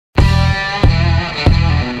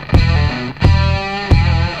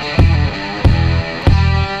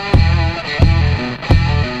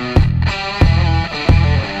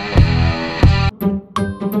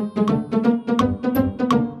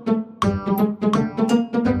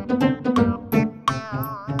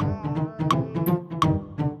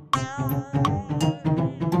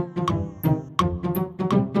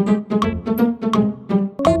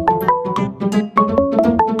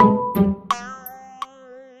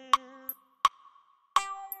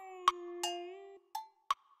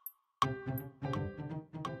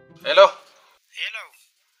Hello. Hello.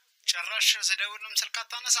 ጭራሽ ስደውልም ስልክ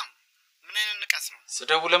አታነሳም ምን አይነት ንቀት ነው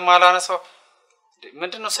ስደውልም አላነሳው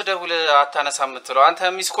ምንድነው ስደውል አታነሳም የምትለው አንተ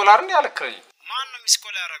ሚስኮላር እንዴ አልከኝ ማን ነው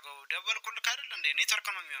ሚስኮል ያረጋው ደወልኩልክ አይደል እንዴ ኔትወርክ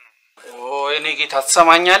ነው የሚሆነው እኔ ጌታ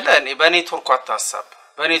ተሰማኛለህ እኔ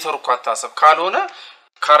በኔትወርክ አታሳብ ካልሆነ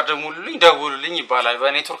ካርድ ሙሉልኝ ደውሉልኝ ይባላል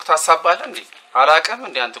በኔትወርክ ታሳባለ እንዴ አላቀም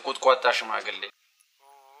እንዴ አንተ ቁጥቋጣ ሽማግሌ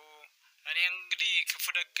እኔ እንግዲህ ክፉ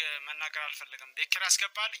ደግ መናገር አልፈልግም ቤክራ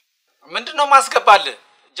አስገባልኝ ምንድነው ማስገባልህ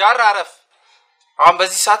ጃራ አረፍ አሁን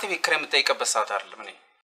በዚህ ሰዓት ቤክራ የምጠይቀበት ሰዓት አይደለም እኔ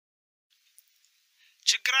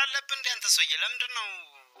ችግር አለብን እንዴ አንተ ሰውዬ ለምንድነው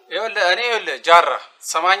ይኸውልህ ጃራ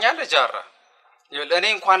ሰማኛለህ ጃራ ይኸውልህ እኔ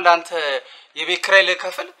እንኳን ላንተ የቤክራይ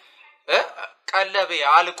ለከፍል ቀለቤ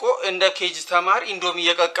አልቆ እንደ ኬጅ ተማሪ እንዶም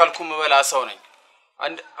እየቀቀልኩ መበላ ሰው ነኝ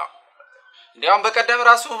እንዴም በቀደም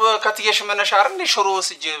ራሱ ከትየሽ መነሻር እንደ ሽሮ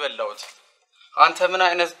ወስጄ በላውት አንተ ምን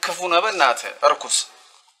አይነት ክፉ ነው በእናትህ እርኩስ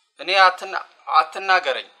እኔ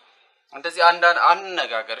አትናገረኝ እንደዚህ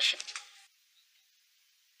አንነጋገርሽ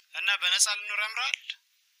እና በነፃ ልንረምራል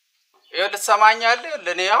ይኸውልህ ሰማኛለህ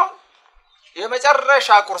ለኔ ያው የመጨረሻ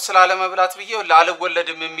ቁርስ ላለመብላት ብዬ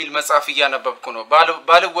አልወለድም የሚል መጽሐፍ እያነበብኩ ነው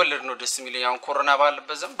ባልወለድ ነው ደስ የሚለኝ አሁን ኮሮና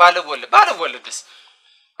ባልበዘም ባልወለድስ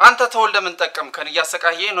አንተ ተወልደ ምን ተጠቀምከን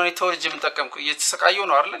ያሰቃየ ነው እኔ ተወልጅ ምን ተጠቀምኩ እየተሰቃየው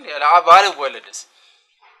ነው አይደል ባልወለድስ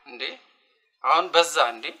እንዴ አሁን በዛ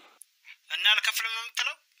እንዴ እና አልከፍልም ነው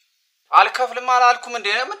የምትለው አልከፍልም አላልኩም እንዴ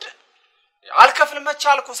አልከፍልም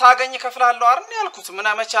መቻልኩ ሳገኝ ከፍላለሁ አይደል ያልኩት ምን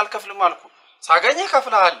መቻል አልከፍልም አልኩ ሳገኝ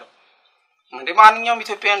ከፍላለሁ እንዴ ማንኛውም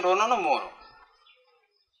ኢትዮጵያ እንደሆነ ነው ሞኖ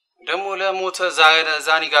ደሞ ለሞተ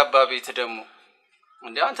ዛኒ ጋባ ቤት ደሞ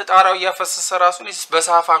እንዴ አንተ ጣራው ያፈሰሰ ራሱን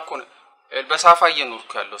በሳፋ እኮ ነው በሳፋ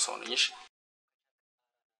እየኖርኩ ያለው ሰው ነኝ እሺ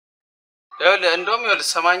እንደውም ይወል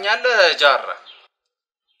ሰማኛለህ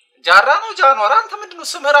ጃራ ነው ጃንዋር አንተ ምንድነው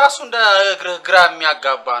ስም ራሱ እንደ ግራ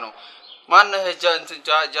የሚያጋባ ነው ማን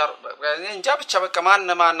እንጃ ብቻ በቃ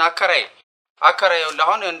ማን አከራይ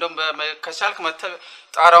ለአሁን እንደውም ከቻልክ መተ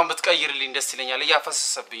ጣራውን ብትቀይርልኝ ደስ ይለኛል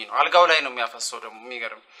እያፈሰሰብኝ ነው አልጋው ላይ ነው የሚያፈሰው ደሞ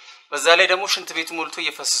የሚገርም በዛ ላይ ደሞ ሽንት ቤት ሞልቶ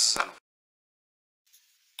እየፈሰሰ ነው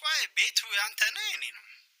ቆይ ቤቱ ያንተ ነው እኔ ነው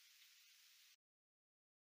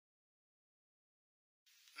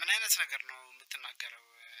ምን አይነት ነገር ነው የምትናገረው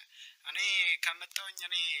እኔ ከመጣውኝ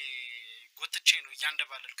እኔ ጎትቼ ነው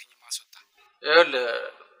ያንደባለልኩኝ ማስወጣ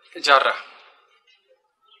ጃራ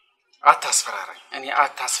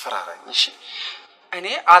አታስፈራራኝ እሺ እኔ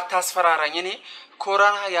አታስፈራራኝ እኔ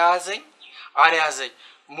ኮሮና ያዘኝ አልያዘኝ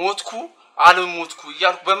ሞትኩ አልሞትኩ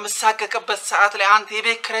ይያልኩ በመሳቀቀበት ሰዓት ላይ አንተ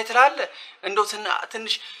የቤክራይ ትላለ እንደው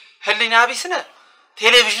ትንሽ ህሊና ቢስነ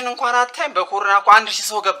ቴሌቪዥን እንኳን አታይም በኮሮና እኮ 1000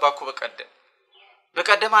 ሰው ገባኩ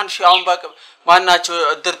በቀደም 1000 አሁን ማናቸው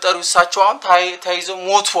ድርጠሩ እሳቸው አሁን ታይዞ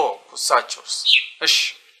ሞትፎ እሳቸውስ እሺ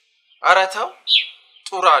አራታው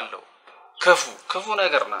ጡራለው ክፉ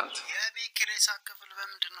ነገር ነው አንተ የቤክራይ ሳከፍል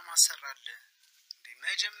በምንድነው ማሰራለ እንዴ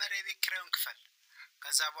መጀመሪያ የቤክራዩን ክፈል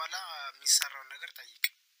ከዛ በኋላ የሚሰራው ነገር ጠይቅ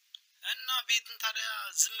እና ቤትን ታዲያ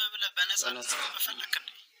ዝም ብለ በነፃ መፈለክ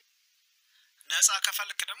እንዴ ነፃ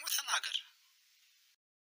ከፈልክ ደግሞ ተናገር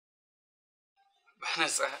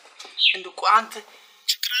በነፃ እንደው አንተ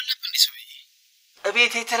ችግር አለብህ እንዴ ሰውዬ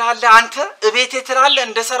እቤቴ ትላለ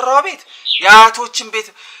እንደሰራው ቤት ያቶችን ቤት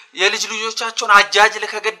የልጅ ልጆቻቸውን አጃጅለ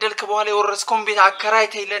ከገደልክ በኋላ የወረስኮን ቤት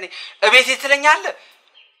አከራይተህ ለኔ እቤቴ ትለኛለ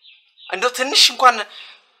እንደው ትንሽ እንኳን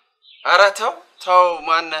ተው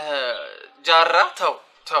ማን ጃራ ተው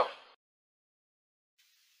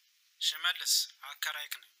ሽመልስ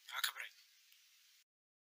አከራይክ ነኝ አክብረኝ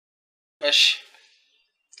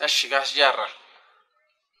እሺ ጋሽ ጃራ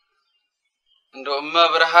እንደው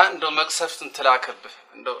መብርሃን እንደው መቅሰፍትን ትላከብህ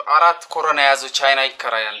እንደው 4 ኮሮና ያዘው ቻይና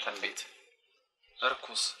ይከራይ አንተን ቤት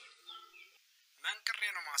እርኩስ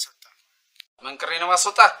መንቅሬ ነው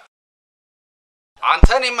ማስወጣ አንተ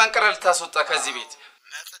እኔ መንቅሬ ልታስወጣ ከዚህ ቤት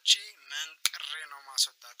መጥቼ መንቅሬ ነው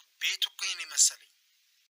ማስወጣ ቤቱ እኮ የኔ መሰለኝ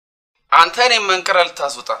አንተ እኔ መንቅሬ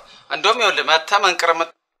ልታስወጣ እንደውም ይኸውልህ መተ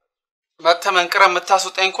መንቅሬ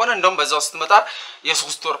የምታስወጣኝ ከሆነ እንደውም በዛው ስትመጣ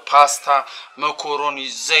የ3 ወር ፓስታ መኮሮኒ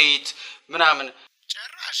ዘይት ምናምን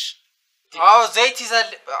ጭራሽ ዘይት ይዘል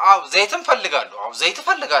ዘይትም ፈልጋለሁ ዘይት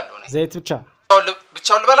ፈልጋለሁ እኔ ዘይት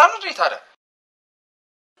ብቻው ልበላ ነው እንዴ ታዲያ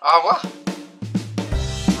አዋ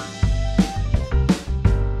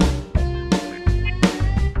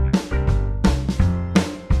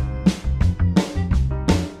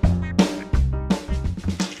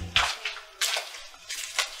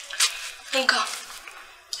እንካ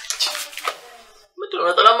ምንድነው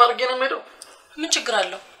በጣም ማርገ ነው የምሄደው ምን ችግር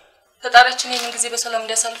አለው ፈጣሪያችን ይሄን ጊዜ በሰላም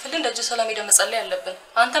እንዲያሳልፍልን ደጅ ሰላም ሄደ መጸለይ ያለብን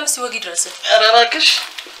አንተም ሲወጊ ድረስ ኧረ እባክሽ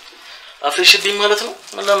አፍርሽልኝ ማለት ነው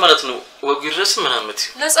ምን ማለት ነው ወጉ ይድረስ ምናምን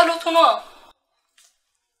ለጸሎቱ ነው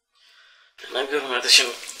ነገር ማለትሽም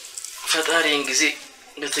ፈጣሪን ጊዜ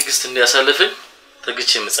ለትግስት እንዲያሳልፈኝ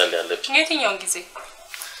ተግቼ መጸለይ አለብኝ የትኛውን ጊዜ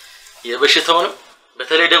የበሽታውንም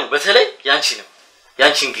በተለይ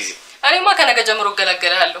ያንቺን ጊዜ እኔማ ከነገ ጀምሮ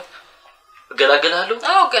እገላገላለሁ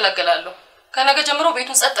አዎ እገላገላለሁ ከነገ ጀምሮ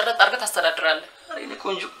ቤቱን ጸጥ ረጥ አድርገህ ታስተዳድራለህ አሬ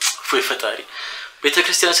ቆንጆ ወይ ፈጣሪ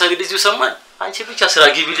ቤተክርስቲያን ሳልሄድ እዚሁ ሰማኝ አንቺ ብቻ ስራ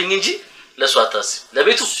ግቢልኝ እንጂ ለሱ አታስቢ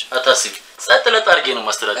ለቤቱ አታስቢ ጸጥ ለጥ አድርጌ ነው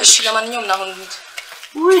ማስተዳደር እሺ ለማንኛውም ና አሁን እንሂድ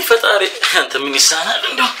ወይ ፈጣሪ አንተ ምን ይሳናል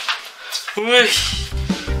እንደው ወይ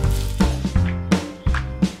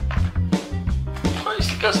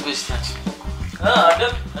አይስካስ በስታች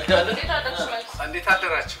አደም እንዴት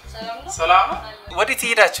አደራችሁ ሰላም ወዴት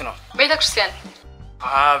ሄዳችሁ ነው ቤተክርስቲያን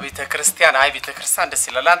ቤተክርስቲያን ቤተክርስቲያን ደስ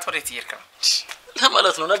ይላል አንተ ወዴት ሄድክ ነው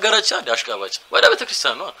ለማለት ነው ነገራቻ ዳሽቃባጭ ወደ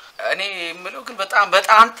ቤተክርስቲያን ነው እኔ ምለው ግን በጣም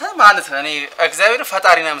አንተ ማለት ነው እኔ እግዚአብሔር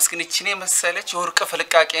ፈጣሪና መስኪን እቺኔ መሰለች ወርቅ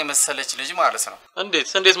ፍልቃቄ መሰለች ልጅ ማለት ነው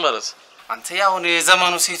እንዴት ማለት አንተ ያው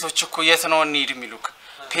የዘመኑ ሴቶች እኮ የት ነው እንሂድ የሚሉክ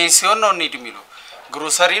ፔንሲዮን ነው እንሂድ የሚሉ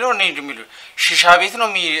ግሮሰሪ ነው እንሂድ የሚሉ ሺሻ ቤት ነው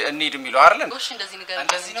እንሂድ የሚሉ አይደል እሺ እንደዚህ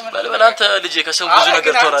ነው በል አንተ ልጄ ከሰው ብዙ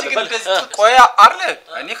ነገር ተወራለህ በል ቆይ አይደል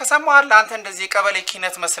እኔ ከሰማው አይደል አንተ እንደዚህ ቀበሌ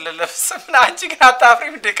ኪነት መስለለፍስ ምን አንቺ ግን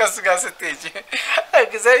አታፍሪም ደቀስ ጋር ስትሄጂ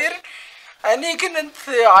እግዚአብሔር እኔ ግን እንት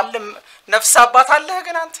አለም ነፍስ አባት አለ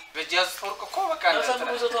ግን አንተ በጃዝ ፎርቅ እኮ በቃ አይደል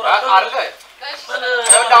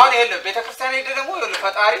አሁን ይሄ ቤተክርስቲያን ሄደ ደግሞ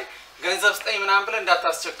ፈጣሪ ገንዘብ ስጠኝ ምናምን ብለ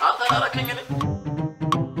እንዳታስቸግር አንተ አላከኝ ነኝ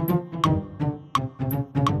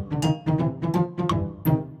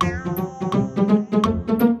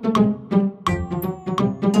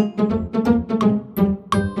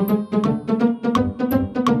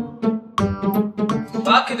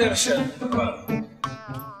ደርሽ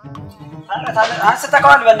አንተ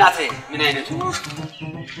ተቃዋል በእናቴ ምን አይነቱ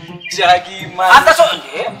ጃጊማ አንተ ሰው እንዴ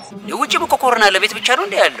የውጭ ኮሮና ለቤት ብቻ ነው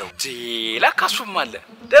እንዴ ያለው ለካሱም አለ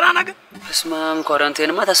ደና ነገር ተስማም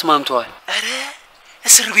ኳራንታይንማ ተስማምቷል አረ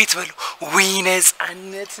እስር ቤት በሉ ወይ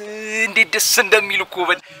ነጻነት እንዴት ደስ እንደሚል እኮ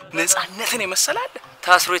በል ነጻነትን የመሰላል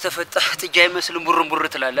ታስሮ የተፈታ ጥጃ አይመስልም ቡርንቡር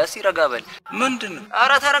ትላለህ እስቲ ረጋበል ምንድነው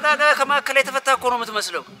አረ ተረጋጋ ከማከለ የተፈታ እኮ ነው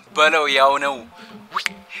የምትመስለው በለው ያው ነው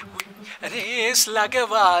እኔስ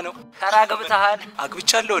ላገባ ነው ተራገብታል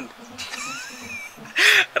አግብቻለሁ እንዴ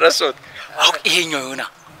ረሶት አው ይሄኛው ይሆና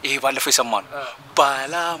ይሄ ባለፈው የሰማው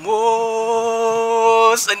ባላሞስ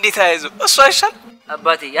እንዴት አይዞ እሱ አይሻል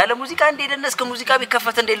አባቴ ያለ ሙዚቃ እንደደነስከ ሙዚቃ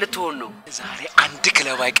ቢከፈት እንደ ልትሆን ነው ዛሬ አንድ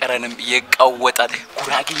ክለብ አይቀረንም ይቃወጣል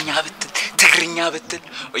ጉራጌኛ ብትል ትግርኛ ብትል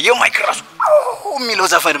የማይከራሱ ሚለው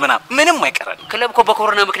ዘፈን ምንም አይቀረንም ክለብ እኮ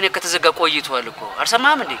በኮሮና ምክንያት ከተዘጋ ቆይቷል እኮ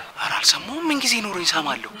አልሰማም እንዴ አልሰማም ምን ጊዜ ኖር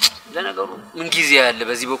ይሰማለሁ ለነገሩ ምን ጊዜ ያለ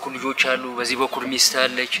በዚህ በኩል ልጆች አሉ በዚህ በኩል ሚስት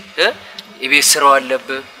አለች የቤት ስራው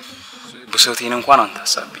አለበት በሰውቴን እንኳን አንተ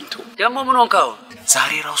አሳብኝቶ ደሞ ምን ሆንካው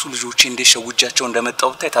ዛሬ ራሱ ልጆቼ እንደሸውጃቸው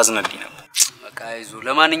እንደመጣው ብታይ ታዝነልኝ ነበር በቃ አይዞ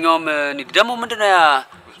ለማንኛውም ደሞ ምንድነው ያ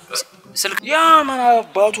ስልክ ያ ማን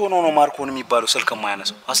አባቱ ነው ማርኮን የሚባለው ስልክ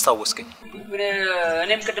ማያነሳው አስታወስከኝ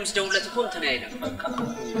እኔም ቅድም ስደውልለት እኮ እንትን አይደለም በቃ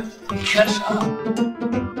ሸርሻ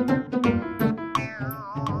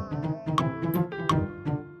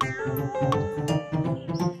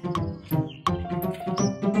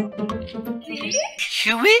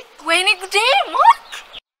ሽዊ ወይኔ ጉዴ ማርክ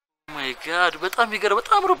ማይ ጋድ በጣም ይገር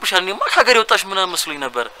በጣም ረብሻል ነው ማርክ ሀገር ይወጣሽ ምናምን መስሎኝ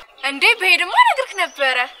ነበር እንዴ በሄድማ ነግርክ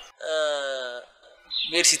ነበር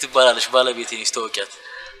ሜርሲ ትባላለች ባለቤቴ ነች ተወቂያት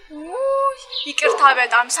ይቅርታ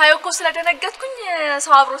በጣም ሳይኮ ስለደነገጥኩኝ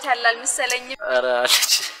ሰው አብሮት ያላል መሰለኝ አረ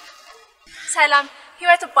አለች ሰላም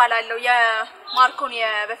ህይወት እባላለሁ የማርኮን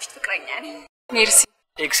የበፊት ፍቅረኛ ነኝ ሜርሲ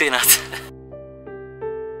ኤክሴ ናት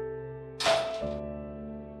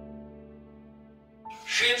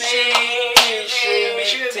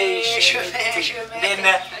ደነ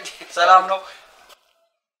ሰላም ነው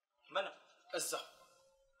ምን እዛ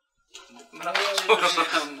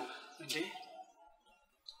እንዴ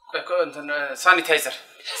እንትን ሳኒታይዘር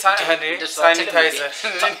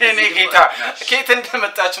እኔ ጌታ ከየት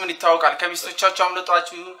እንደመጣችሁ ምን ይታወቃል ከሚስቶቻችሁ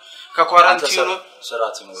አምልጧችሁ ከኳራንቲኑ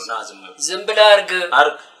ስራት ነው ና ዝም ብለህ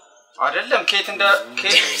አርግ አይደለም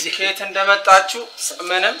ከየት እንደመጣችሁ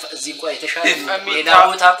ምንም እዚህ ቆይ ተሻለ ሌላ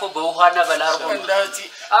ቦታ እኮ በውሃና በላርጎ እንደዚህ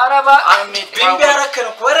አረባ ቢያረከን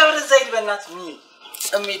እኮ ወረ ወደዛ ይል በእናት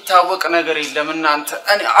የሚታወቅ ነገር የለም እናንተ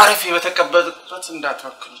እኔ አረፍ በተቀበልኩት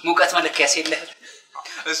እንዳትወክሉ ሙቀት መለኪያ ሲለህ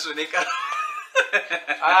እሱ ነው ቀር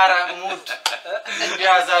አራ ሙድ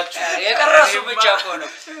እንዲያዛችሁ የቀረሱ ብቻ እኮ ነው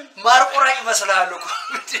ማርቆራ ይመስላል እኮ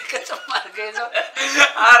ከተማር ገይዘው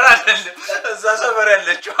አራ አይደለም እዛ ሰፈር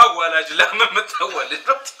ያለችው አዋላጅ ለምን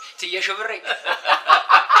መጣወልሽ ትየሽብሬ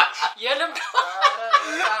የለም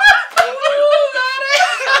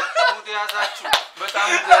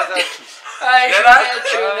በጣም ያዛችሁ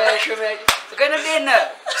አይ ሽሜ ግን እንዴት ነህ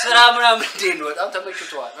ስራ ምናምን እንዴት ነው በጣም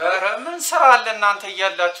ተመችቷል ኧረ ምን ስራ አለ እናንተ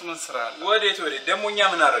እያላችሁ ምን ስራ አለ ወዴት ደሞኛ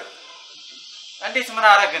ምን አረግ እንዴት ምን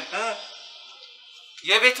አረግን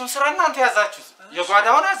የቤቱን ስራ እናንተ ያዛችሁት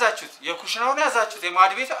የጓዳውን ያዛችሁት የኩሽናውን ያዛችሁት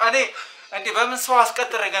የማድ ቤት እኔ እንዴ በምን ሰው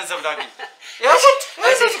አስቀጥረ ገንዘብ ላገኝ ያሽት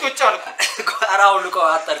እዚህ ቁጭ አልኩ አራው ልቆ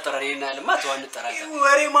አጠርጥረን ይናልማ ተዋን ተራጋ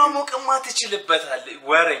ወሬ ማሞቅማ ትችልበታል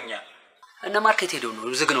ወሬኛ እና ማርኬት ሄደው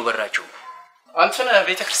ነው ዝግ ነው በራቸው አንተነ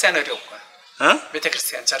ቤተክርስቲያን ሄደው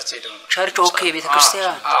ቤተክርስቲያን ቸርች ሄደው ቸርች ኦኬ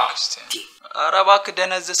ቤተክርስቲያን አራባክ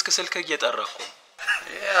ደነዘስክ ስልክ እየጠረኩ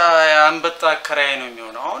ያ አንበጣ ከራይ ነው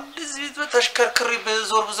የሚሆነው አሁን እዚህ በተሽከርክሪ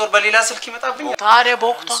በዞር በሌላ ስልክ ይመጣብኝ ታዲያ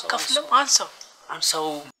በወቅቱ አከፍልም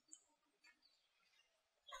አንሳው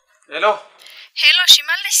ሄሎ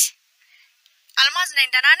ሽመልስ አልማዝ ነኝ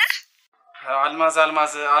ደህና ነህ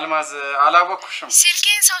አልማዝ አላወኩሽም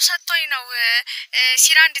ስልኬን ሰው ሰጥቶኝ ነው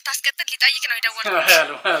ሲራ እንድታስቀጥል ሊጠይቅ ነው የደወልኩት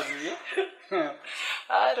አልማዝ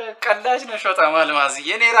አረ ቀላጅ ነሽ በጣም አልማዝ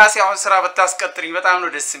የኔ ራሴ አሁን ስራ በታስቀጥልኝ በጣም ነው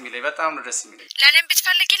ደስ የሚለኝ ለኔም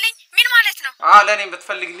ብትፈልግልኝ ምን ማለት ነው ለኔም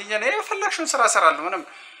ብትፈልግልኝ እኔ የፈለግሽውን ስራ ሰራለሁ ምንም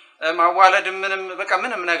ማዋለድ ምንም በቃ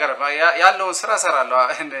ምንም ነገር ያለውን ስራ ሰራለሁ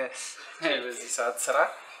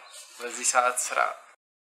በዚህ ሰዓት ስራ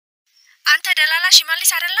አንተ ደላላ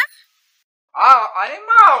ሽመልስ አይደለም እኔማ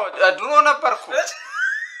ድሮ ነበርኩ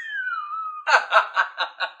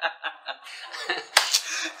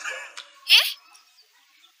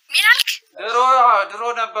ምን አልክ ድሮ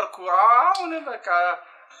ነበርኩ አሁን በቃ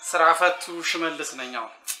ስራ ፈቱ ሽመልስ ነኝ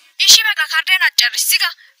አሁን እሺ በቃ ካርዴን አጨርስ ዝጋ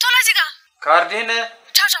ቶሎ ዝጋ ካርዴን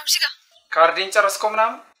ቻው ዝጋ ካርዴን ጨረስኮ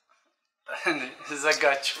ምናምን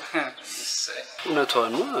ዘጋችሁ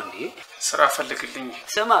እውነቷን ነው እንዴ ስራ ፈልግልኝ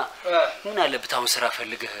ስማ ምን አለበት አሁን ስራ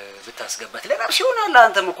ፈልገህ ብታስገባት ለራስህ ይሆናል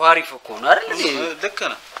አንተም እኮ አሪፍ እኮ ነው አይደል ልክ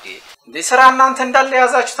ነህ እንዴ ስራ እናንተ እንዳለ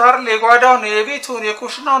ያዛችሁት አይደል የጓዳውን የቤቱን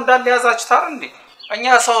የኩሽናው እንዳለ ያዛችሁት አይደል እንዴ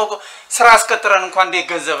እኛ ሰው ስራ አስቀጥረን እንኳን እንደ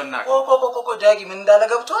ገንዘብና ቆቆ ዳጊ ምን እንዳለ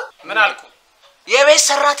ገብቷል ምን አልኩ የቤት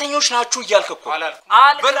ሰራተኞች ናችሁ እያልክ እኮ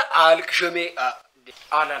አልክ ሸሜ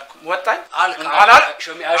አላልኩም ወጣኝ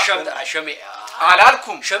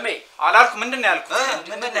ሸሜ አላልኩም ምንድነው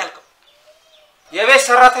ያልኩት የቤት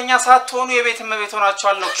ሰራተኛ ሳትሆኑ የቤት እመቤት ሆናችሁ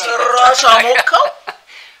አልነው ጭራሽ አሞከው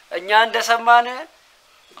እኛ እንደሰማነ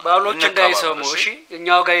ባሎች እንዳይሰሙ እሺ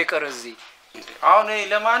እኛው ጋር ይቀር እዚህ አሁን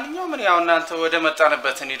ለማንኛውም ምን ያው እናንተ ወደ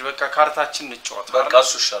መጣንበት እንሂድ በቃ ካርታችን እንጫወት በቃ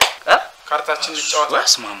እሱ ይሻላል ካርታችን እንጫወት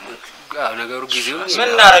ያስማሙ ነገሩ ጊዜው ምን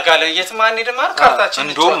እናረጋለን የትማን ሄድ ማር ካርታችን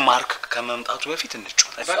እንደውም ማርክ ከመምጣቱ በፊት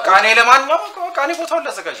እንጫወት በቃ እኔ ለማንኛውም በቃ እኔ ቦታውን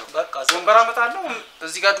ላዘጋጀው በቃ ወንበር አመጣለሁ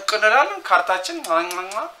እዚህ ጋር ዱቅ እንላለን ካርታችን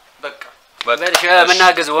በቃ በልሽ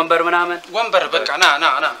ምናገዝ ወንበር በቃ ና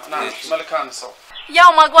መልካም ሰው ያው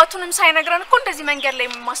ማግባቱንም ሳይነግረን እኮ እንደዚህ መንገድ ላይ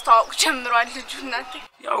ማስተዋወቅ ጀምሯል ልጁ እናንተ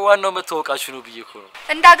ያው ዋናው መተዋወቃችሁ ነው ብዬ እኮ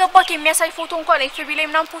እንዳገባክ የሚያሳይ ፎቶ እንኳን ኤፍቢ ላይ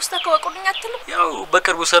ምናምን ፖስት ከወቁልኝ አትሉ ያው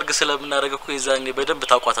በቅርቡ ሰርግ ስለምናደርግ እኮ የዛኔ በደንብ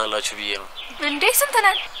ታቋታላችሁ ብዬ ነው እንዴ ስንት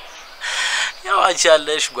ነን ያው አንቺ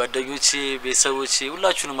ያለሽ ጓደኞቼ ቤተሰቦቼ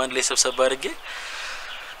ሁላችሁንም አንድ ላይ ሰብሰብ አድርጌ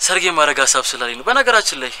ሰርግ የማድረግ ሀሳብ ስላለኝ ነው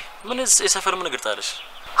በነገራችን ላይ ምን የሰፈር ምን ነገር ታለሽ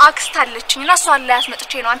አክስት አለችኝና እሷን ላይ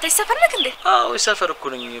አስመጥቼ ነው አንተ ይሰፈርልክ እንዴ አዎ ይሰፈር እኮ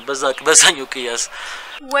ነኝ በዛኛው ቅያስ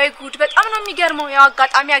ወይ ጉድ በጣም ነው የሚገርመው ያው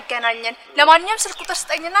አጋጣሚ ያገናኘን ለማንኛውም ስልክ ቁጥር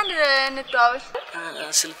ስጠኝና እንደዋወል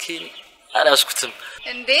ስልኬን አላስኩትም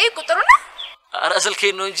እንዴ ቁጥሩ ነው አራ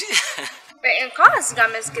ስልኬን ነው እንጂ በእንኳን እዚህ ጋር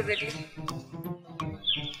መዝግብልኝ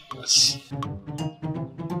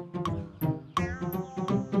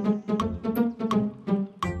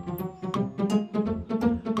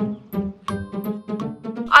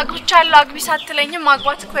አግብቻለሁ አግቢ ሳትለኝም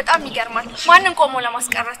ማግባትክ በጣም ይገርማል ማንን ቆሞ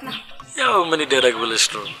ለማስቀረት ነው ያው ምን ይደረግ ብለሽ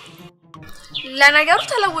ነው ለነገሩ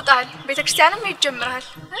ተለውጣል ቤተክርስቲያንም ይጀምራል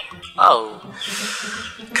አው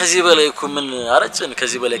ከዚህ በላይ እኮ ምን አረጭን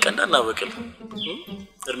ከዚህ በላይ ቀንዳና በቅል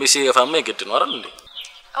እርሜሲ የፋማ ይገድ ነው አይደል እንዴ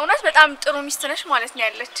እውነት በጣም ጥሩ ሚስት ነሽ ማለት ነው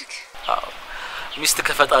ያለችክ አው ሚስት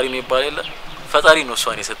ከፈጣሪ ነው ይባል የለ ፈጣሪ ነው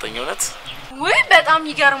እሷን የሰጠኝ እውነት ወይ በጣም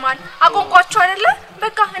ይገርማል አቆንቋችሁ አይደለ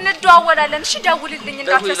በቃ እንደዋወላለን እሺ ደውልልኝ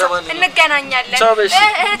እንዳትረሳ እንገናኛለን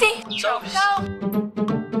እህቴ ቻው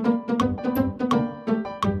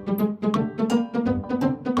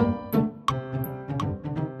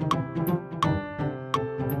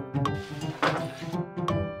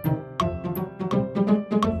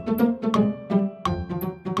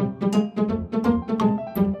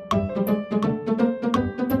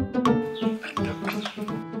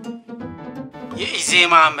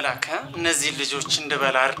የኢዜማ አምላክ እነዚህ ልጆች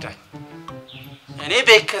እንደበላ አርዳኝ እኔ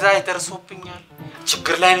በከዛይ ደርሶብኛል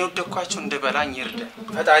ችግር ላይ ነው ወደኳቸው እንደበላኝ ይርዳኝ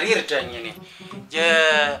ፈጣሪ ይርዳኝ እኔ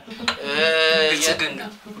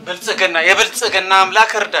ብልጽግና የብልጽግና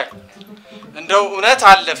አምላክ እርዳኝ እንደው እውነት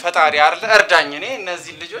አለ ፈጣሪ አይደል እርዳኝ እኔ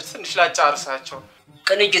እነዚህ ልጆች ትንሽ ላጫርሳቸው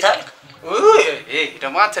ቅንጅት አልክ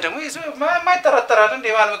ደግሞ አንተ ደግሞ ማይጠራጠራል እንዴ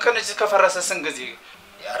ማን ቅንጅት ከፈረሰ ስንት ጊዜ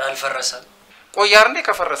ያር አልፈረሰም ቆያር እንዴ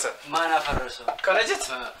ከፈረሰ ማን አፈረሰው ቅንጅት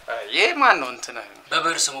ይሄ ማን ነው እንትና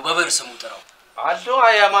በበርስሙ ጥራው አሎ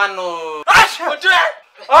አያ ማን ነው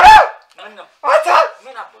አረ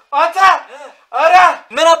አንተ አረ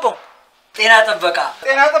ምን አቦ ጤና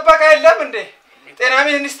ጥበቃ የለም እንዴ ጤና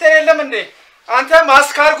ሚኒስቴር የለም እንዴ አንተ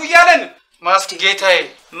ማስክ አርጉ ይያለን ማስክ ጌታዬ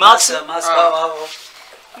ማስክ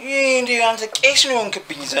እንዴ አንተ ቄስ ነው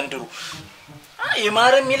እንክብኝ ዘንድሮ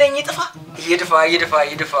የማረም ይለኝ ይጥፋ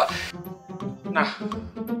ና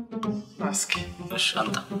ማስክ እሺ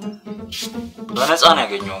አንተ በነፃ ነው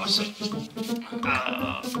ያገኘው መሰለኝ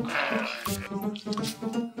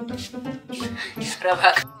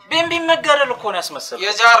ረባክ ቢምቢ መገረል እኮ ነው ያስመሰለው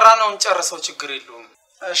የጃራ ነው እንጨርሰው ችግር የለውም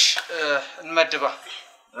እሺ እንመድባ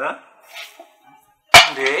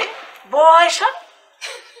እንዴ ቦይሻ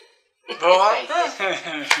ቦይ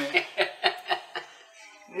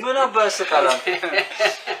ምን አባስካላም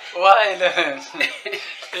ዋይለ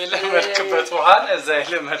ለመርክበት ውሃን እዛ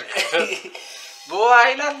ለመርክበት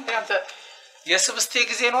ቦይላን አንተ የስብስቴ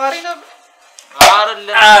ጊዜ ነው አሪና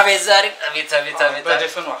አይደለም አቤት ዛሬ አቤት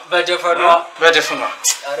በደፈኗ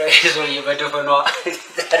አረ ይዞኝ በደፈኗ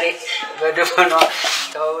ዛሬ በደፈኗ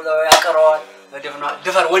ተውለው ያቀረዋል በደፈኗ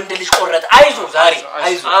ድፈር ወንድ ልጅ ቆረጥ አይዞ ዛሬ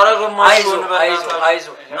አይዞ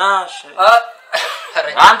ናሽ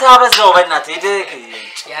አንተ አበዛው በእናትህ ሄደክ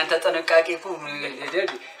ያንተ ጥንቃቄ እኮ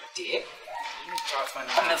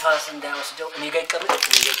ነፋስ እንዳይወስደው እኔ ጋር ይቀርብ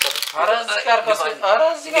አረ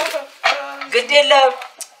እዚህ ጋር ግድ የለም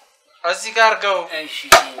እዚህ ጋር ገው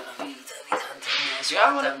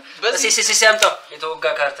እሺ ሲያምጣው የተወጋ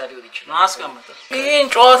ካርታ ሊሆን ይችላል አስቀምጠው ይሄን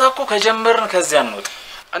ጨዋታ እኮ ከጀመርን ከዚያ ነው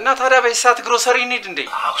እና ታዲያ በይሳት ግሮሰሪ ኒድ እንዴ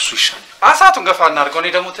እሱ ይሻል አሳቱን ገፋ እናርገው እኔ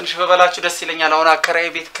ደግሞ ትንሽ በበላችሁ ደስ ይለኛል አሁን አከራይ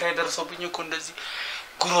ቤት ክራይ ደርሶብኝ እኮ እንደዚህ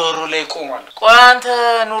ጉሮሮ ላይ ቆማል ቆይ አንተ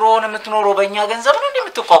ኑሮውን የምትኖረው በእኛ ገንዘብ ነው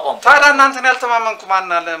እንደምትቋቋም ታዲያ እናንተን ያልተማመንኩ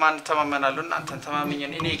ማን ተማመናሉ እናንተን ተማመኝ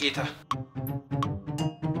እኔ ጌታ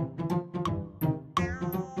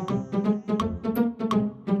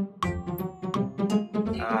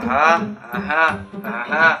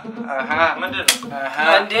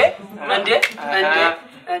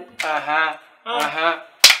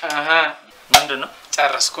ምንድነው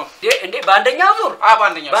ጨረስኩ እንዴ ባንደኛ ዙር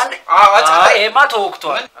ባንደኛ ኤማ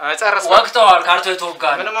ተወክቷል ጨረስኩ ወክቷል ካርቶ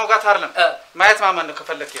የተወጋል ምንም ወጋት አይደለም ማየት ማመን ነው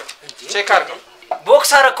ከፈለክ ይው ቼክ አድርገው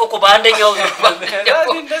ቦክስ አረከው እኮ ባንደኛው ዙር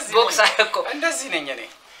ቦክስ አረከው እንደዚህ ነኝ እኔ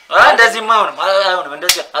እንደዚህ አይሆንም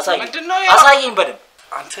እንደዚህ አሳየኝ በደም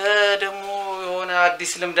አንተ ደግሞ የሆነ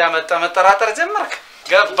አዲስ ልምድ አመጣ መጠራጠር ጀመርክ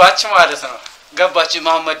ገባች ማለት ነው ገባች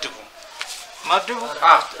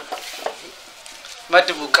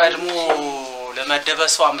መድቡ ቀድሞ ለመደበ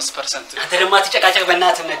ሰው 5% አንተ ደግሞ አትጨቃጨቅ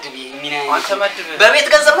በእናትህ መድብ ሚና አንተ መድብ በቤት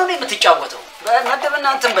ገንዘብ ነው የምትጫወተው መድብና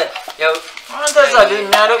አንተም በል ያው አንተ ዛሬ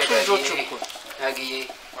የሚያለቅሱ ልጆች እኮ አግዬ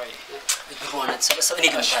ብሩን ተሰበሰበ እኔ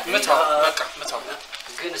ግን መታው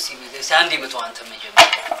ግን ሲያንዴ መታው አንተ መጀመሪያ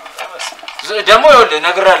ደግሞ ይኸውልህ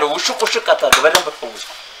እነግርሃለሁ ውሽቅ አታድርግ በደንብ ተፈውስ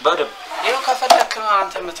በደንብ ይኸው ከፈለክ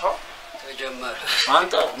አንተ መታው ተጀመረ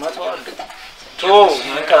አንተ መታው አለ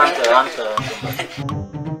አንተ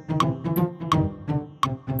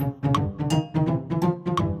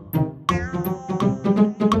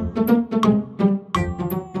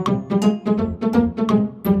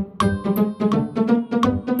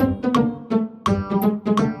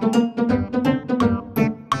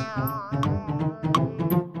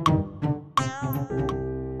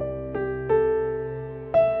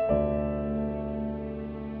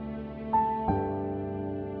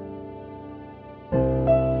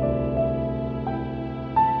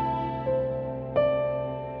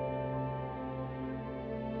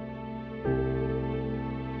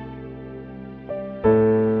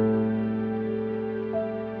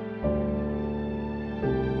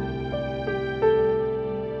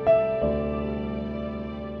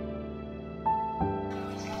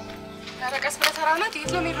ቀስ በተራናት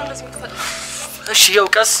የት ነው የሚሄደው እንደዚህ የምትፈጥሩ እሺ ያው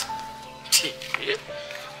ቀስ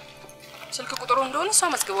ስልክ ቁጥሩ እንደሆነ እሷ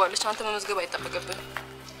መስግባለች አንተ መመዝገብ አይጠበቅብህም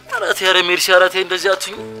አራት ያረ ሜርሲ አራት እንደዚህ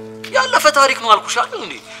አትሁኝ ያለፈ ታሪክ ነው አልኩሽ አይደል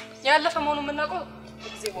እንዴ ያለፈ መሆኑን የምናውቀው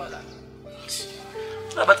ጊዜ በኋላ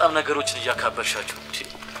በጣም ነገሮችን እያካበርሻቸው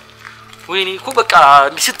ወይኔ እኮ በቃ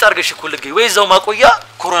ሲጣርገሽ እኮ ልገይ ወይ እዛው ማቆያ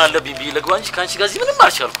ኮሮና አለብኝ ቢይ ለግባ እንጂ ካንቺ ጋር እዚህ ምንም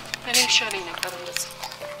አልቻልኩም እኔ ይሻለኝ ነበር እንደዚህ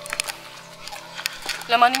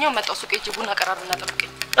ለማንኛውም መጣው ሱቅ ሄጄ ቡና ቀራርብና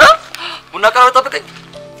ጠብቀኝ ቡና ቀራርብ ጠብቀኝ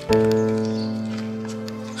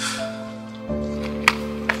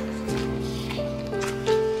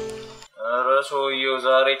ሰውዬው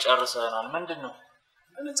ዛሬ ጨርሰናል። ምንድነው?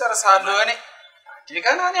 ምን ጨርሳለሁ እኔ?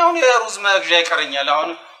 ገና እኔ አሁን የሩዝ መግዣ ይቀረኛል። አሁን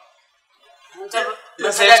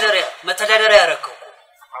መተዳደሪያ ያረከው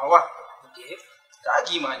አዋ ዳጊ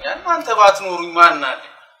ማኛል አንተ ባትኖሩኝ ማን አለ?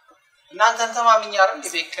 እናንተን ተማምኛ አይደል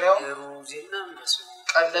ቤክራው ሩዝና እንደሱ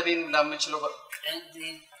ቀለቤን ላምችለው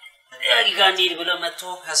ያጋንዲ ብለ መጥቶ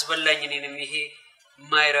ያስበላኝ እኔንም ይሄ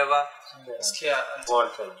ማይረባ እስኪ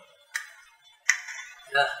ቦልፈል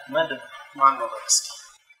ማን ነው እስኪ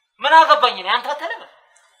ምን አገባኝ እኔ አንተ አተለበ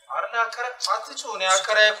አርላ አከረ አትጩ ነው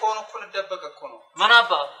አከራይ ኮን እኮ ልደበቅ እኮ ነው ምን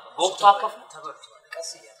አባ ወቅቱ አከፉ ተበርቷል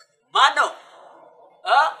ቀስያ ማን ነው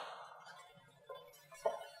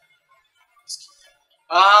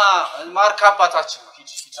ማርክ አባታችን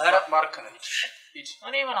ሂድ ማርክ ነው ሂድ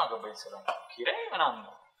እኔ ምን አገባኝ ሰላም ኪራይ ምናምን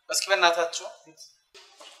ነው እስኪ በእናታችሁ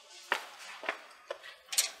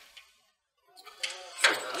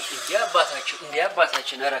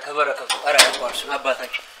እንዲያባታችን አረ ከበረከቱ አረ ያቋርሱ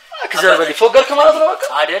አባታችን ከዘርበሊ ፎገርክ ማለት ነው በቃ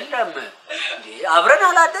አይደለም እንዴ አብረን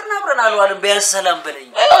አላደርን አብረን አልዋልን ቢያንስ ሰላም በለኝ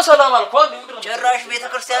አዎ ሰላም አልኩ ጭራሽ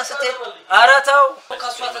ቤተክርስቲያን ስትሄድ አረ ተው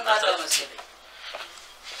ከሷ ተጣጣ መሰለኝ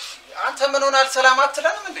አንተ ምን ሆናል ሰላም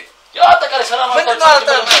አትለንም እንዴ ያ ተቀረ ሰላም አልኩ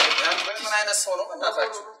ምን አይነት ሰው ነው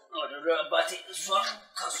እናታችሁ አባቴ እሷ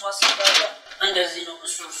ከሷ ሲጣላ እንደዚህ ነው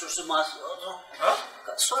እሱ ማስወጣ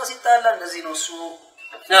ከሷ ሲጣላ እንደዚህ ነው እሱ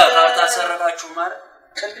ካርታ ሰረቃችሁ ማለት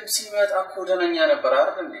ቅድም ሲመጣ እኮ ደነኛ ነበር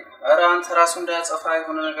አይደል እንዴ አረ አንተ ራሱ እንዳያጸፋ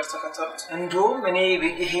የሆነ ነገር ተከታተሉት እንደውም እኔ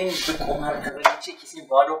ይሄን ብቆማር ተበልቼ ኪስ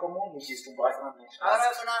ባዶ ቆሞ ልጅስ ባጣና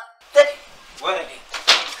አረፍና ወረዴ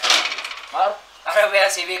ማር አረቢያ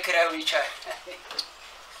ሲቤክራው ይቻል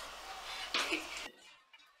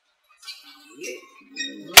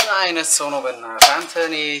ምን አይነት ሰው ነው በእናትህ አንተ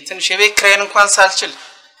እኔ ትንሽ የቤክራይን እንኳን ሳልችል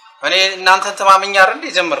እኔ እናንተን ተማምኛ አይደል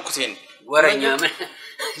የጀመርኩት ይሄን ወረኛ ምን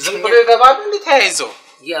ዝም ብሎ ይገባሉ እንዴ ተያይዘው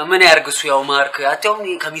ያ ምን ያርግሱ ያው ማርክ አጥያው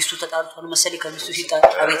ከሚስቱ ተጣልቷል መሰለኝ ከሚስቱ ሲጣል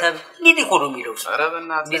አቤት እንዴ ኢኮኖሚ ነው ኧረ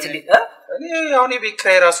በእናትህ እኔ አሁን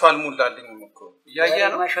የቤክራይ ራሱ አልሞላልኝም እኮ ያያ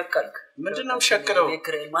ነው ማሸቀልክ ምንድነው ሸቅለው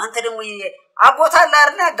ቤክራይ አንተ ደግሞ አጎታላ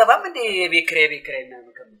አይደል አገባም እንዴ ቤክራይ እና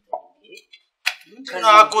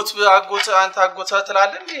ምንድነው አጎት አንተ አጎታ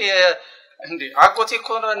ትላለህ እንዴ አጎቴ እኮ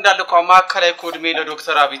እንዳለ እኮ ማከላይ ኮድ ሜለ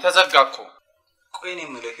ዶክተር አብይ ተዘጋኮ ቆይ እኔ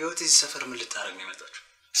የምልህ ህይወት እዚህ ሰፈር ምን ልታረግ ነው የመጣችው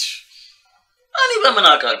እኔ በምን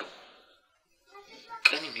አውቃለሁ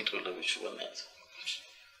ቀን የሚጦለበች ወናት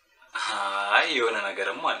አይ የሆነ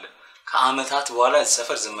ነገርም አለ ከአመታት በኋላ እዚህ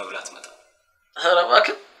ሰፈር ዝም ብላት መጣ ኧረ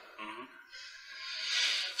እባክህ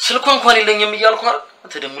ስልኳ እንኳን የለኝም እያልኩ አይደል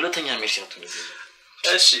አንተ ደግሞ ሁለተኛ ሜርሲ ነው ትንዚህ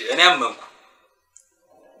እሺ እኔ አመንኩ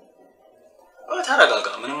ተረጋጋ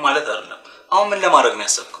ምንም ማለት አይደለም አሁን ምን ለማድረግ ነው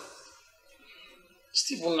ያሰብከው እስቲ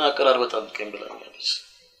ቡና አቀራር በጣም ቀን ብላኛለች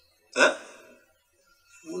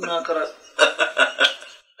ቡና አቀራር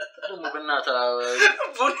ደግሞ በእናታ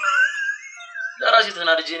ቡና ለራሴ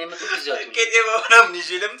ተናድጄ ነው የመጣሁት እዚህ አጥቶ ከዴ በሆነም ልጅ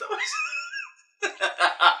ለምጠው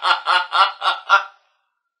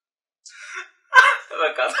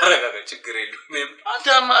በቃ ተረጋጋ ችግር የለውም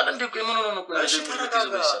አንተ ማለ እንዴ ቆይ ምን ሆነ ነው ቆይ እሺ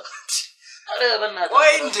ተረጋጋ አረ በእናታ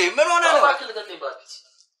ወይ እንዴ ምን ሆነ ነው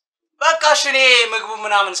በቃ እሺ እኔ ምግቡ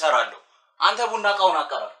ምናምን ሰራለሁ አንተ ቡና ቃውን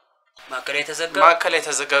አቀራር ማከለ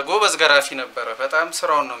ተዘጋ ጎበዝ ገራፊ ነበር በጣም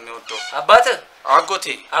ስራውን ነው የሚወደው አባቴ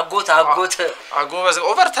አጎቴ አጎበዝ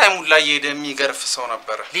ኦቨርታይም ላይ ሄደ የሚገርፍ ሰው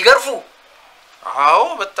ነበር ሊገርፉ አዎ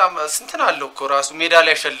በጣም ስንትን አለው እኮ ራሱ ሜዳ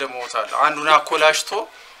ላይ ሸለመውታል አንዱን አኮላሽቶ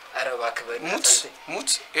አረባክ ሙት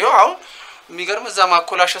ይኸው አሁን የሚገርም እዛ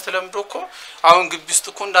ማኮላሸት ለምዶ እኮ አሁን ግቢ ውስጥ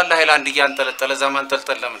እኮ እንዳለ ሃይላንድ እያንጠለጠለ ዘማን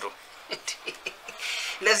ተልጠል ለምዶ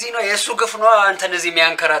ለዚህ ነው የሱ ግፍ ነው አንተ እንደዚህ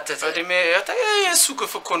የሚያንከራተት እድሜ የሱ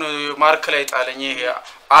ግፍ እኮ ነው ማርክ ላይ ጣለኝ ይሄ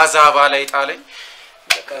አዛባ ላይ ጣለኝ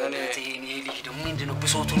እኔ ልጅ ደግሞ ምንድነው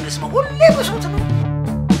ብሶቱን ለስማ ሁሌ ብሶት ነው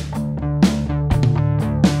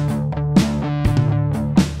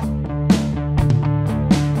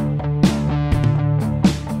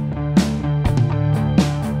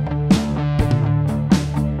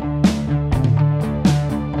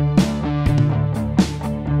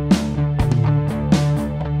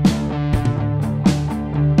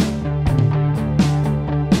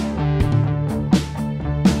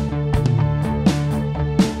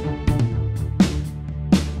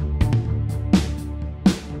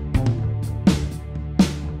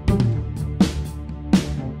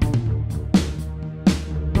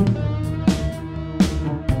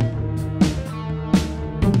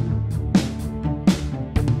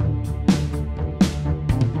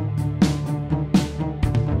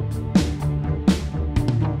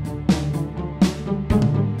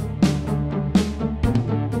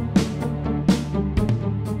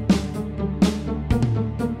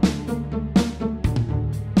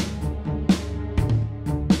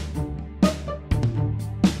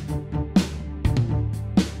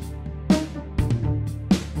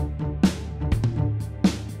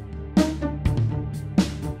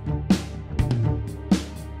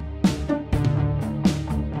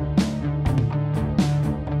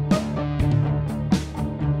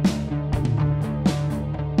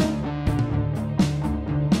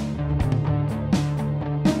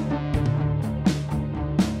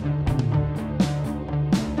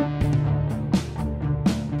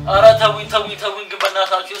ኧረ ተውኝ ግን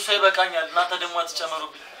በእናታችሁ እሱ ይበቃኛል እናንተ ደግሞ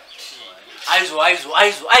አትጨመሩብኝ አይዞ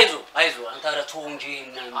አንተ ኧረ ተው እንጂ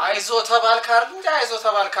አይዞ ተባልክ አይደል እንዴ አይዞ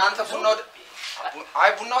ተባልክ አንተ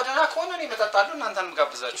ቡናው ደህና ከሆነ እኔ እመጣለሁ እናንተንም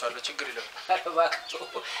ጋብዛችኋለሁ ችግር የለም ኧረ እባክህ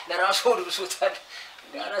ለራሱ ልብሶታል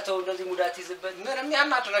ኧረ ተው እንደዚህ ሙዳት ይዝበት ምን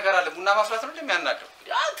የሚያናድ ነገር አለ ቡና ማፍላት ነው እንደሚያናደው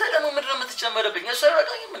አንተ ደግሞ ምንድን ነው የምትጨመርብኝ እሱ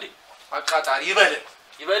አይበቃኝም እንዴ አቃጣሪ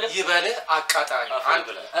ይበልህ አቃጣሪ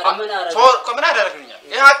ምን አደረግኛ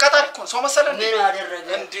ይሄ አቃጣሪ እኮ ሰው መሰለህ ምን አደረገ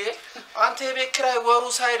እንዴ አንተ የቤት ኪራይ ወሩ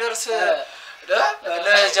ሳይደርስ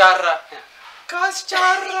ለጃራ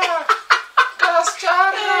ካስቻራ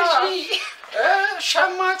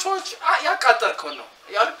ሸማቾች ያቃጠልከው ነው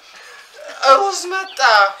ያሉ ሩዝ መጣ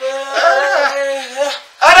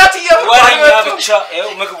አራት ወሬኛ ብቻ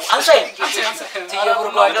ይኸው ምግቡ አንሳይ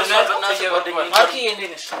ማርኪ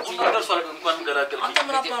እንዴነሽ እንኳን ገላገል አንተ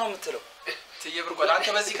ምን አባ ነው የምትለው ትየብርጓል አንተ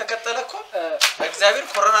በዚህ ከቀጠለ እኮ እግዚአብሔር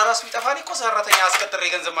ኮሮና ራስ ቢጠፋኝ እኮ ሰራተኛ አስቀጥሬ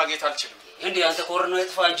ገንዘብ ማግኘት አልችልም እንዴ አንተ ኮሮና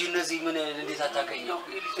ይጥፋ እንጂ እነዚህ ምን እንዴት አታገኘው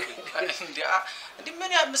እንዴ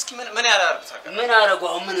ምን ያላርጉት ምን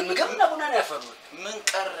አረጋው ምን ምግብና ቡና ነው ያፈሩት ምን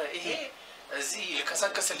ቀረ ይሄ እዚህ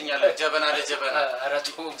ልከሰከስልኛል ጀበና ለጀበና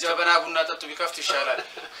ጀበና ቡና ጠጡ ቢከፍት ይሻላል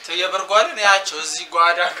ትየብርጓልን ያቸው እዚህ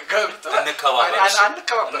ጓዳ ገብተው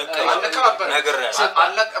አንከባበር ነገር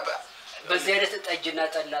በዚህ አይነት ጠጅና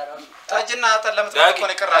ጠላ ምትቀር እኮ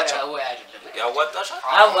ነው የቀራቸው ወይ አይደለም ያዋጣሻል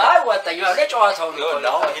አዋጣኛው ለጨዋታው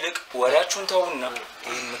ነው አሁን ይልቅ ወሬያችሁን ተውና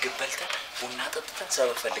ይሄን ምግብ በልተን ቡና ጠጥተን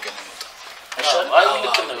ሰበብ ፈልገን እንውጣ አይ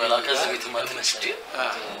ልክ ነው ከዚህ ቤት ማትነሽ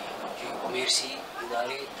ሜርሲ ዛሬ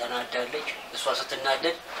ተናዳለች እሷ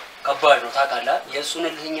ስትናደድ ከባድ ነው ታውቃለህ የእሱን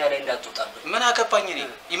ልህኛ ላይ እንዳትወጣበት ምን አገባኝ እኔ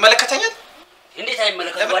ይመለከተኛል እንዴት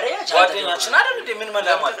አይመለከት ጓደኛችን አይደል እንዴ ምን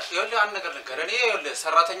መላማል ይኸውልህ አንድ ነገር ነገር እኔ ይኸውልህ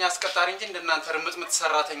ሰራተኛ አስቀጣሪ እንጂ እንደናንተ ርምጥምጥ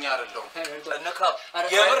ሰራተኛ አይደለሁም እነካ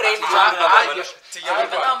የምር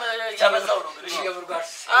በጣም ያበዛው ነው ትየብርጓል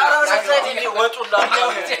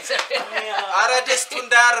ኧረ ደስቱ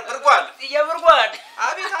እንዳያር ብርጓል ትየብርጓል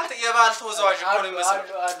አቤት አንተ የባል ተወዛዋዥ እኮ ነው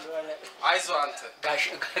የሚመስለው አይዞህ አንተ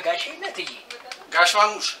ጋሽነትዬ ጋሽ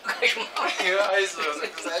ማሙሽ አይዞህ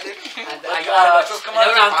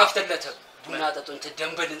ለምን አንከፍትለትም ቡና ጠጡን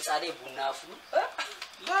ተደንበል እንጻሌ ቡና አፍሉ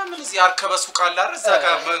ለምን እዚህ አርከበሱ ቃል አይደል እዛ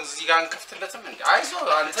ጋር እዚህ ጋር አንከፍትለትም እንዴ አይዞህ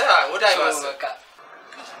አንተ ወደ አይባስ በቃ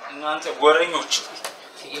እናንተ ጎረኞች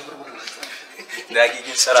ትየብርጓል ዳጊ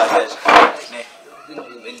ግን ስራ ያዝ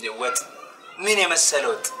እንዴ ወጥ ምን የመሰለ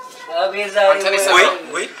ወጥ አቤዛሪ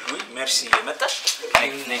ወይ ሜርሲ መጣሽ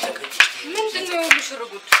ነይ ተከጂ ምንድነው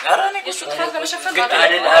የሽርጉት ኧረ እኔ እሱ ጥፋት ለመሸፈን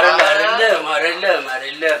አይደለም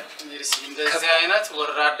ሜርሲ እንደዚህ አይነት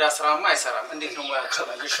ወራዳ ስራማ አይሰራም እንዴት ነው ሙያቸው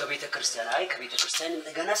ከቤተ ክርስቲያን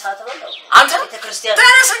እንደገና ሳትበላው አንተ ቤተ ክርስቲያን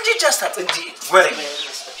ተነስ እንጂ ጃስታት እንጂ ወሬ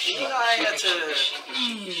ምን አይነት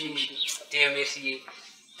ሜርሲ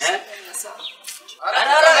አረ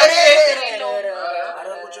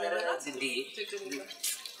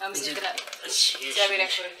አመሰግናለሁ እግዚአብሔር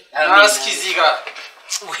ያክብርልኝ እስኪ እዚህ ጋር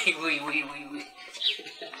ወይ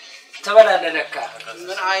ተበላለህ ለካ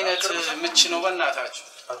ምን አይነት ምች ነው በእናታችሁ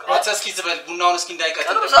ወጥ እስኪ ዝበል ቡናውን እስኪ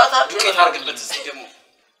እንዳይቀጥል ዱቄት አድርግበት እስኪ ደግሞ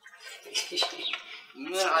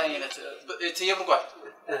ምን አይነት ትየብርጓል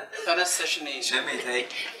ተነሰሽ ነይ ሸሜ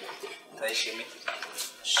ታይ ሸሜ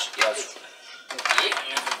ያዙ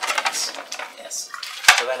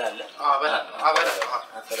ተበላለህ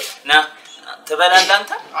ና ተበላለህ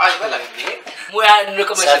አንተ አይ በላ ሙያ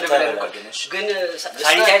ንቅመሽ ግን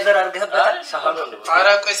ሳኒታይዘር አድርገህበታል ሳፋን ኧረ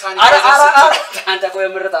ቆይ ሳኒታይዘር አንተ ቆይ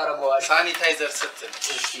ምርጥ አደረገዋል ሳኒታይዘር ስትል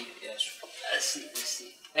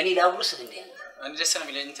እኔ ላጉርስ እንዴ አንዴ ሰነ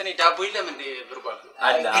ሚለኝ እንትን ዳቦ የለም እንዴ ብርጓል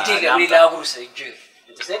አላ ግዴ ለኔ ላጉርስ እጅ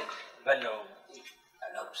እንትን በለው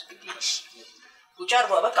ላጉርስ ግዴ ቁጭ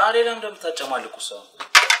አድርጓ በቃ ሌላም እንደምታጨማልቁ ሰው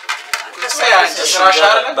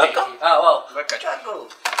በቃ አዎ በቃ ጫርገው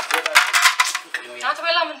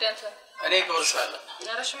አትበላም እንዴ አንተ እኔ ጎርሳለሁ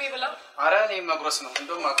ኧረ ሽሜ ብላ ኧረ እኔ መጉረስ ነው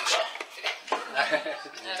እንደውም አቁሻ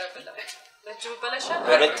ኧረ ብላ ለጁ በለሻ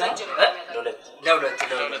ለሁለት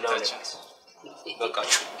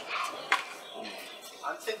በቃችሁ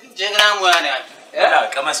አንተ ግን ጀግና ሙያ ነው ያለ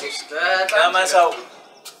ቀመሰው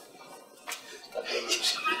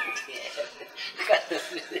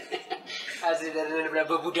አዝደረል ብላ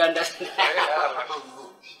በቡዳ እንዳስና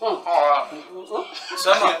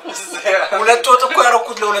ሰማ ሁለት ወጥ እኮ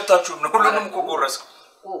ያረኩት ለሁለታችሁም ነው ሁሉንም እኮ ጎረስኩ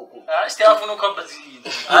እስቲ አፉኑ ከበዚ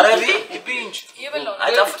አረቢ ቢንጅ ይበላው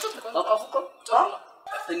አይጣፍጥም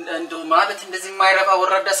እንደው ማለት እንደዚህ የማይረባ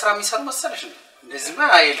ወራዳ ስራ የሚሰሩ መሰለሽ እንደዚህ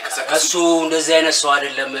ማይል እሱ እንደዚህ አይነት ሰው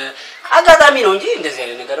አይደለም አጋጣሚ ነው እንጂ እንደዚህ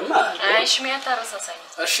አይነት ነገርማ አይ ሽሜ አታረሳሳኝ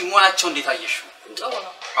እሺ ሙያቸው እንዴት አየሽው? ጥሩ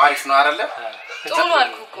ነው። አሪፍ ነው አይደለ? ጥሩ ነው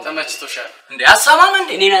አልኩህ እኮ። ተመችቶሻል? እንዴ አሳማም እንዴ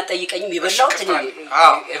እኔን አትጠይቀኝም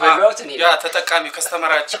የበላሁት እኔ ያ ተጠቃሚ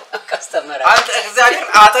ከስተመራቸው ከስተመራ አንተ እግዚአብሔር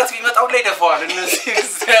አጣት ቢመጣው ላይ ደፋዋል እነዚህ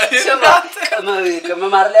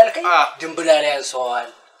ከመማር ላይ ያልከኝ ድንብላል ያንሰዋል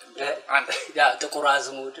ያ ጥቁር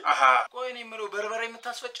አዝሙድ ቆይ እኔ የምለው በርበሬ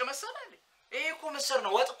የምታስፈጭ መሰለህ እንዴ? ይሄ እኮ ምስር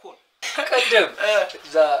ነው ወጥ እኮ ቀደም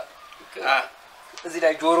እዛ እዚህ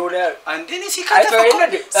ላይ ጆሮ ላይ አንዴ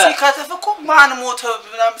ሲካተፍኩ ማን ሞተ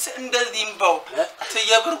ምናምን እንደዚህ እንባው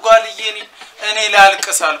ትየብርጓልዬ እኔ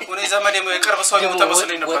ላልቅሳልኩ እኔ ዘመዴ የቅርብ ሰው ነው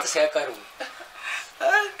ተመስለኝ ነበር ወጥ ሲያቀርቡ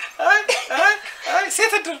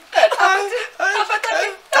ሴት ድል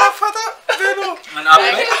ታፈታ ብሎ ምን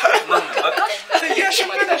አበበ ምን በቃ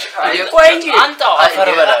ትያሽመነሽ ቆይ እንጂ አንጣው አፈር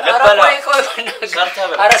በላ ለበላ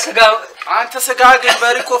አረ ስጋ አንተ ስጋ ግን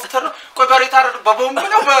በሪኮፍተር ነው ቆይ በሬ ታረዱ በቦምብ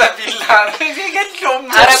ነው በቢላ ይገድሎም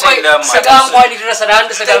አረ ቆይ ስጋ እንኳን ይድረስ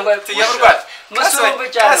አንድ ስጋ እንኳን ትየብርጓል መስሎ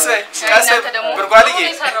ብቻ ነው ብርጓልዬ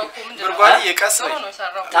ብርጓልዬ ቀስ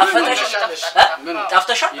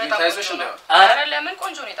ታፍተሻ ታይዞሽ ነው አረ ለምን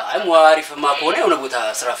ቆንጆ ነው የጣፈው? አይ ሙአሪፍማ ከሆነ የሆነ ቦታ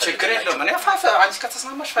ስራ ችግር የለውም እኔ አንቺ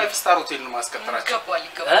ከተስማማሽ 5 ስታር ሆቴል ነው ማስቀጠራቸው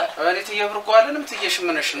ይገባል እኔ ትየብርጓልንም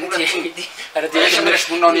ትየሽምነሽን ሁለቱም አረ ትየሽምነሽ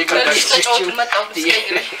ቡናውን ይቀርብሽ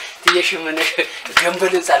ትየሽምነሽ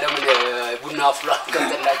ገንበልን ሳለምን ቡና አፍሏ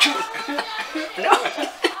ገንበላችሁ ነው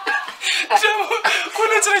ደሞ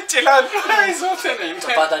ኮለጭ ይላል አይዞት ነኝ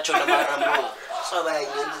ጥፋታቸው ለማረም ነው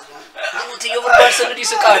ጸባይኛ ትየብርጓል ሰንዲ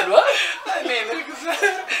ስቃሉ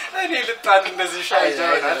እኔ ልጣን እንደዚህ ሻይ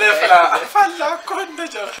ጀበና ለፍላ ፈላኮ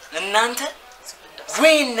እንደጀበ እናንተ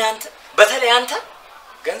ወይ እናንተ በተለይ አንተ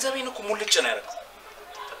ገንዘቤን እኮ ሙልጭ ነው ያረጋው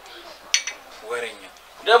ወሬኛ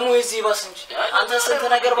ደሞ እዚህ ባስ እንጂ አንተ ስንት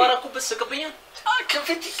ነገር ባረኩበት ስቅብኛል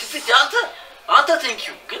ክፍት አንተ ቴንክ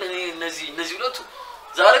ዩ ግን እኔ እነዚህ ሁለቱ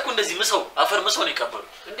ዛሬ እኮ እንደዚህ ምሰው አፈር ምሰው ነው የቀበሉ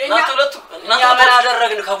እናንተ ሁለቱ እናንተ ምን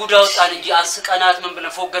አደረግን ከጉዳ ወጣን እንጂ አስቀናት ምን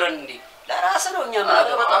ብለን ፎገረን እንዴ ለራስ ነው እኛ ምን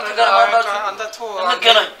አደረግን በጣም ተገርማላችሁ አንተ ቶ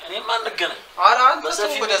እንገናኝ እኔማ እንገናኝ ኧረ አንተ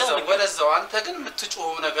ወደዛው አንተ ግን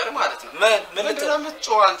የምትጮኸው ነገር ማለት ነው ምን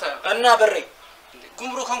የምትጮኸው አንተ እና በሬ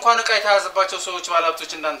ጉምሩክ እንኳን እቃ የተያዘባቸው ሰዎች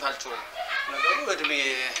ባላብቶች እንዳንተ አልጮኸም ነገሩ እድሜ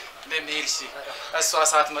ለሜልሲ እሷ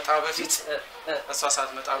ሰዓት መጣ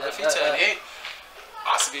በፊት እኔ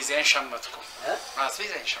አስቤዛን ሸመትኩ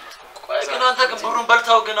ቆይ ግን አንተ ግን ብሩን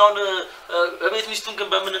በልታው ግን አሁን እቤት ሚስቱን ግን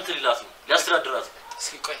በምን እንትን ይላት ነው ሊያስተዳድራት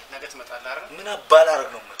እስኪ ቆይ ነገ ትመጣለህ አይደል ምን አባላረግ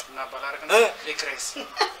ነው እና አባላረግ ነው ኤክሬስ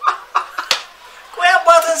ቆይ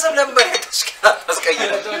አባተን ሰብ ለምን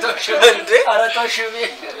ተስቀየረ እንዴ አራታሽቤ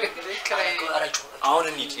አሁን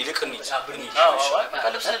እንሂድ ይልቅ እንሂድ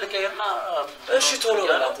ልብስ ልቀይርና እሺ ቶሎ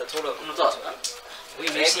በላንተ ቶሎ ወይ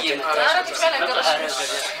ሜሲዬ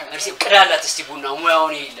መርሲ ቅዳላት እስቲ ቡና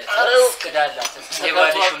ሙያውን ይይለት ቅዳላት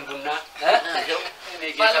የባልሽን ቡና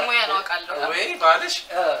ባለሙያ ነው አውቃለሁ ወይ ባልሽ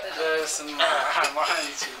ስማ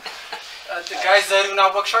ማንቺ ጋይ ዘሪውን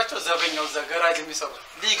አወቅሻቸው ዘበኛው ዘገራጅ የሚሰሩ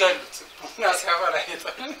ሊገሉት ቡና ሲያፈላ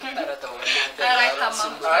ተረተው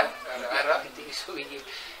አረ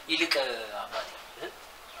ይልቅ አባቴ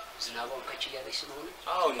ዝናባው ከች ያለሽ ስለሆነ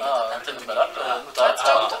አዎ እንትን ይበላል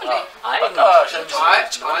አይ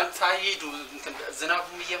አንተ አይዱ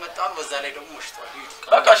ዝናቡም እየመጣ ነው በዛ ላይ ደግሞ ወሽቷል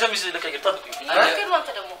በቃ ሸሚዝ ልቀይር ጠብቁኝ ግን አንተ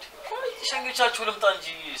ደግሞ ሸኞቻችሁ ልምጣ እንጂ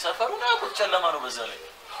ሰፈሩን አቁጭ ጨለማ ነው በዛ ላይ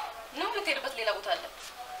ነው ልትሄድበት ሌላ ቦታ አለ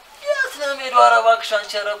የት ነው ሜዶ አረባክሽ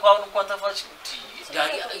አንቺ አረኩ አሁን እንኳን ተፋች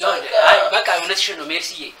አይ በቃ እውነትሽን ነው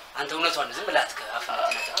ሜርሲዬ አንተ እውነቷን ዝም ብላት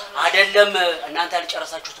ከአፍነት አይደለም እናንተ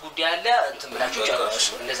ያልጨረሳችሁት ጉዳይ አለ እንትን ብላችሁ ጨርሱ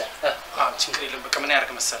እንደዛ ችግር የለም በቃ ምን ያርግ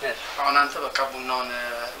መሰለህ አሁን አንተ በቃ ቡናውን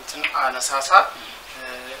እንትን አነሳሳ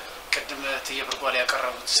ቅድም ትየብርጓል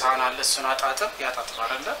ያቀረቡት ሳህን አለ እሱን አጣጥብ ያጣጥብ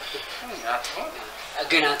አይደለ ያጥብ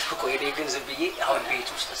ግን አንተ ቆይ እኔ ግን ዝም ብዬ አሁን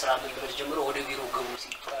ቤት ውስጥ ስራ መልመድ ጀምሮ ወደ ቢሮ ገቡ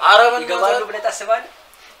ሲል አረበን ይገባሉ ብለህ ታስባለህ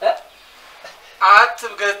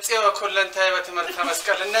አትገጽ በኮለንታይ በትምህርት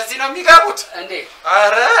ተመስቀል እነዚህ ነው የሚጋቡት እንዴ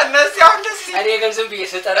አረ እነዚህ እንደዚህ እኔ ግን ዝም ብዬ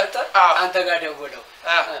ስጠረጠር አንተ ጋር ደውለው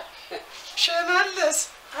ሸናለስ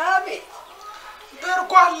አቤት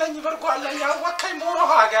በርጓለኝ አወካኝ ሞሮ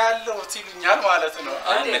ሀጋ ያለው ሲሉኛል ማለት ነው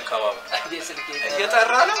አንከባብ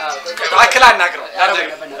እየጠራ ነው አክላ አናግረው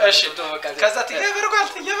እሺ ከዛ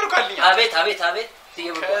ትየብርጓልኝ አቤት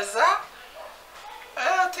ከዛ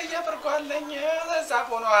ትየብርጓልኝ እዛ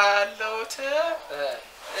ሆኖ ያለውት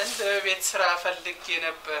እንደ ቤት ስራ ፈልጌ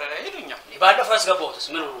ነበር ይሉኛል ባለፈው አስገባውትስ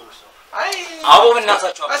ምን ሆኖ ነው አይ አቦ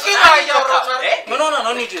እናሳቸው አስኪና ያወራው ምን ሆነ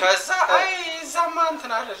ነው እንዴ ከዛ አይ ዛማ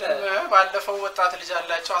እንትን አይደለም ባለፈው ወጣት ልጅ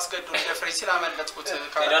አላቸው አስገዱ ለፍሬ ሲላመለጥኩት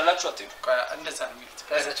ካላላችሁ አትይው እንደዛ ነው የሚሉት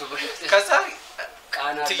ከዛ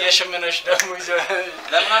ቃና ትየሽምነሽ ደግሞ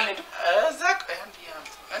ለምን አንሄድ እዛ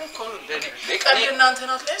እኔ እኮ ለኔ ለቀልድ እናንተ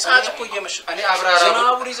ናት ላይ ሰዓት እኮ እየመሸ እኔ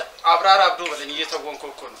አብራራ አብዶ በለኝ እየተወንኩ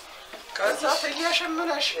እኮ ነው ከዛ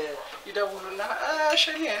ተያሸመናሽ ይደውሉና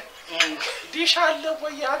እሺኔ ዲሽ አለ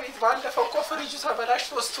ወይ አቤት ባለፈው እኮ ፍሪጁ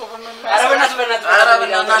ተበላሽቶ ስቶቭ ምን አረበናት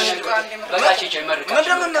በቃች ጀመርካ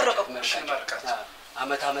ምን መረቀው መርካት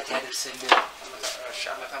አመት ያደርስልህ እሺ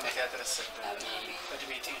አመት ያደርስልህ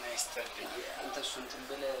እድሜ ጤና ይስጥልኝ አንተ እሱን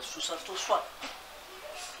ትንበለ እሱ ሰርቶ እሷ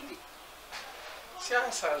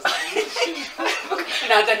ሲያሳዝን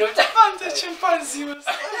እናንተ ነው አንተ ቺምፓንዚ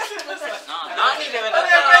መስል ናኒ ለበላ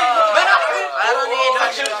አራኔ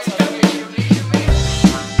ዳሽ